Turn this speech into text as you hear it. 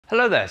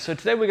Hello there, so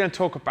today we're going to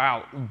talk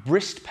about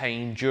wrist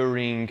pain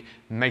during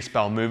mace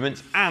bell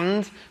movements,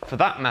 and for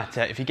that matter,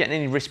 if you're getting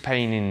any wrist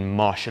pain in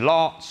martial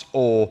arts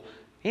or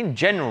in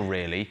general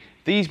really,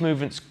 these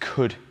movements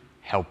could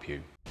help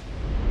you.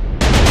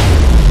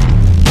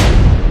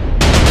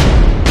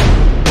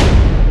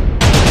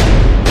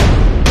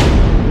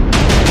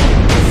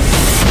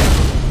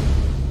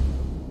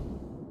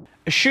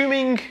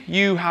 Assuming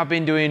you have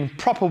been doing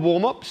proper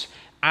warm-ups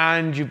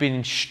and you've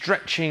been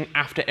stretching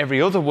after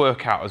every other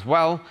workout as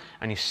well,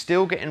 and you're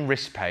still getting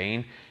wrist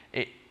pain,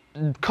 it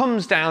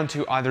comes down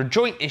to either a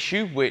joint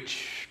issue,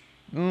 which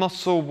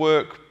muscle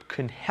work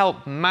can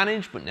help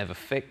manage but never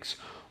fix,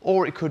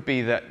 or it could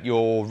be that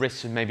your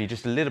wrists are maybe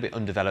just a little bit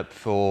undeveloped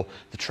for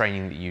the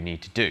training that you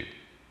need to do.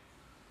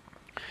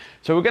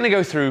 So we're going to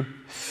go through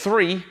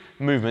 3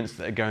 movements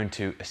that are going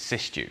to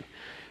assist you.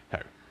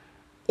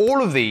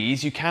 All of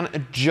these, you can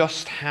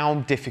adjust how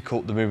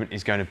difficult the movement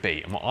is going to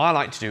be. And what I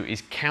like to do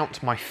is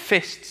count my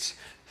fists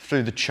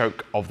through the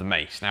choke of the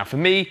mace. Now for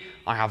me,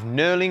 I have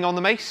knurling on the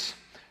mace,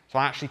 so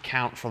I actually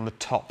count from the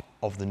top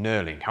of the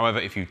knurling. However,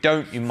 if you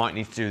don't, you might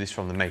need to do this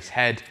from the mace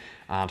head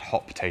and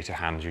hot potato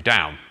hand you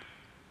down.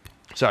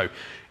 So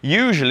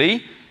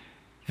usually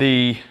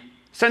the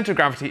center of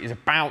gravity is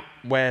about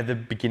where the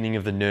beginning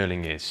of the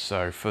knurling is.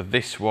 So for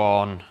this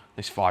one,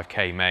 this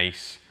 5K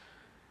mace,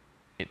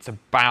 it's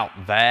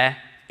about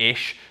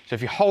there-ish. So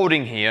if you're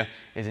holding here,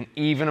 there's an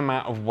even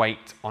amount of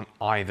weight on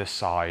either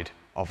side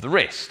of the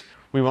wrist.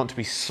 We want to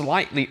be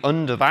slightly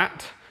under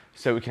that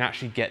so we can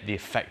actually get the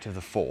effect of the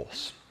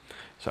force.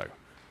 So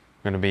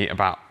we're going to be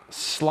about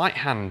slight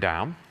hand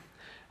down,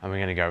 and we're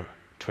going to go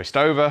twist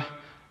over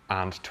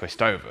and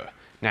twist over.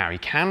 Now you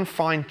can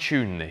fine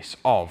tune this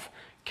of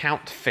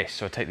count fists.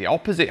 So I take the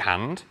opposite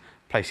hand,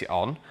 place it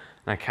on, and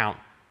I count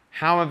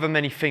however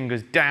many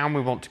fingers down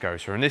we want to go.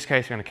 So in this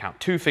case, I'm going to count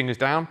 2 fingers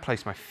down,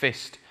 place my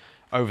fist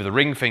over the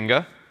ring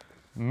finger,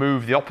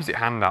 move the opposite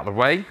hand out of the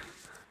way,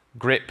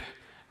 grip,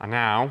 and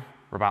now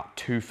we're about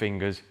 2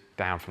 fingers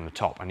down from the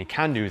top. And you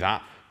can do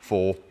that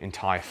for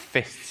entire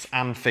fists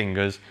and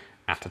fingers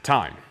at a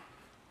time.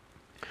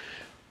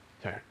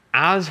 So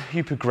as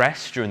you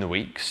progress during the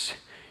weeks,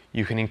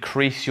 you can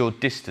increase your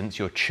distance,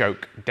 your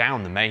choke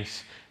down the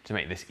mace to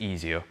make this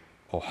easier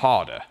or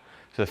harder.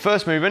 So the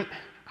first movement,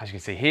 as you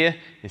can see here,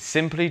 is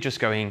simply just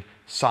going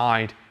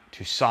side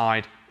to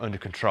side under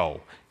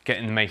control.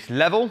 Getting the mace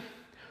level,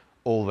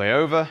 all the way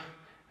over,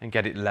 and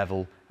get it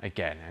level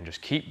again. And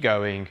just keep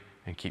going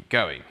and keep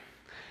going.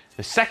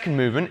 The second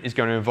movement is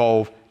going to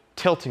involve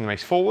tilting the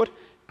mace forward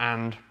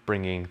and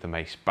bringing the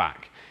mace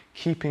back.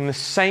 Keeping the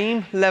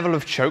same level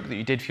of choke that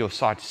you did for your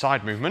side to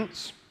side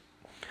movements.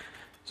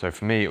 So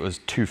for me, it was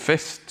 2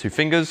 fists, 2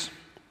 fingers.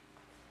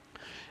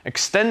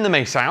 Extend the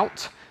mace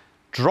out.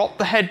 Drop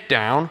the head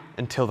down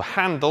until the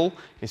handle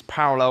is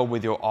parallel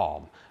with your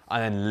arm,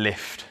 and then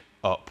lift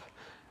up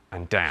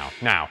and down.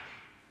 Now,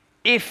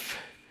 if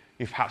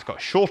you've perhaps got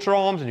shorter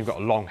arms and you've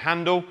got a long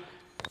handle,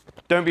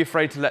 don't be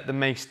afraid to let the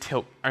mace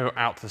tilt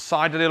out to the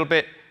side a little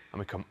bit, and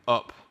we come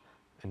up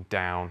and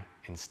down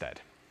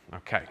instead.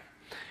 Okay,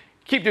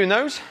 keep doing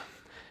those,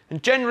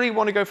 and generally you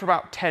want to go for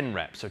about 10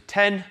 reps. So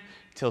 10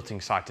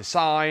 tilting side to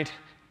side,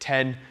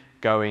 10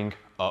 going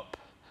up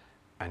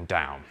and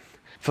down.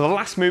 For the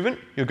last movement,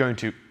 you're going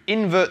to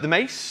invert the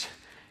mace,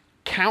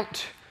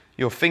 count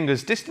your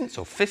fingers distance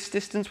or fist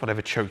distance,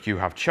 whatever choke you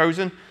have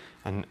chosen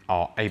and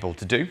are able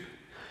to do.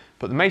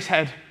 Put the mace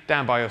head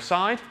down by your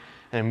side,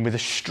 and with a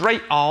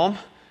straight arm,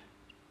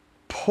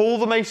 pull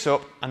the mace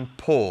up and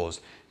pause.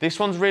 This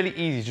one's really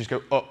easy, just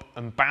go up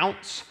and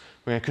bounce.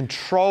 We're going to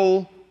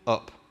control,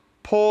 up,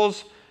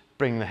 pause,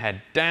 bring the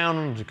head down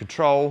under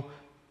control,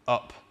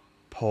 up,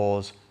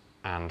 pause,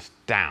 and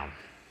down.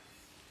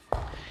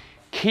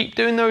 Keep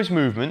doing those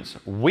movements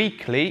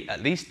weekly,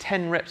 at least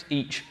 10 reps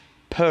each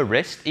per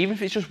wrist. Even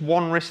if it's just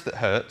one wrist that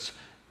hurts,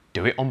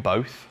 do it on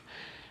both.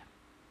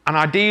 And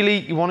ideally,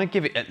 you want to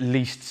give it at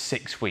least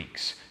 6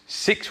 weeks.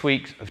 6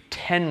 weeks of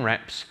 10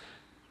 reps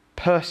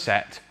per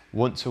set,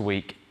 once a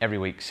week, every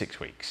week, 6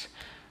 weeks.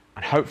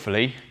 And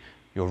hopefully,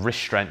 your wrist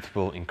strength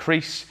will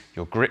increase,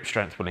 your grip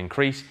strength will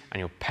increase, and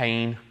your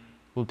pain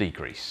will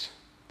decrease.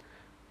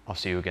 I'll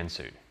see you again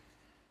soon.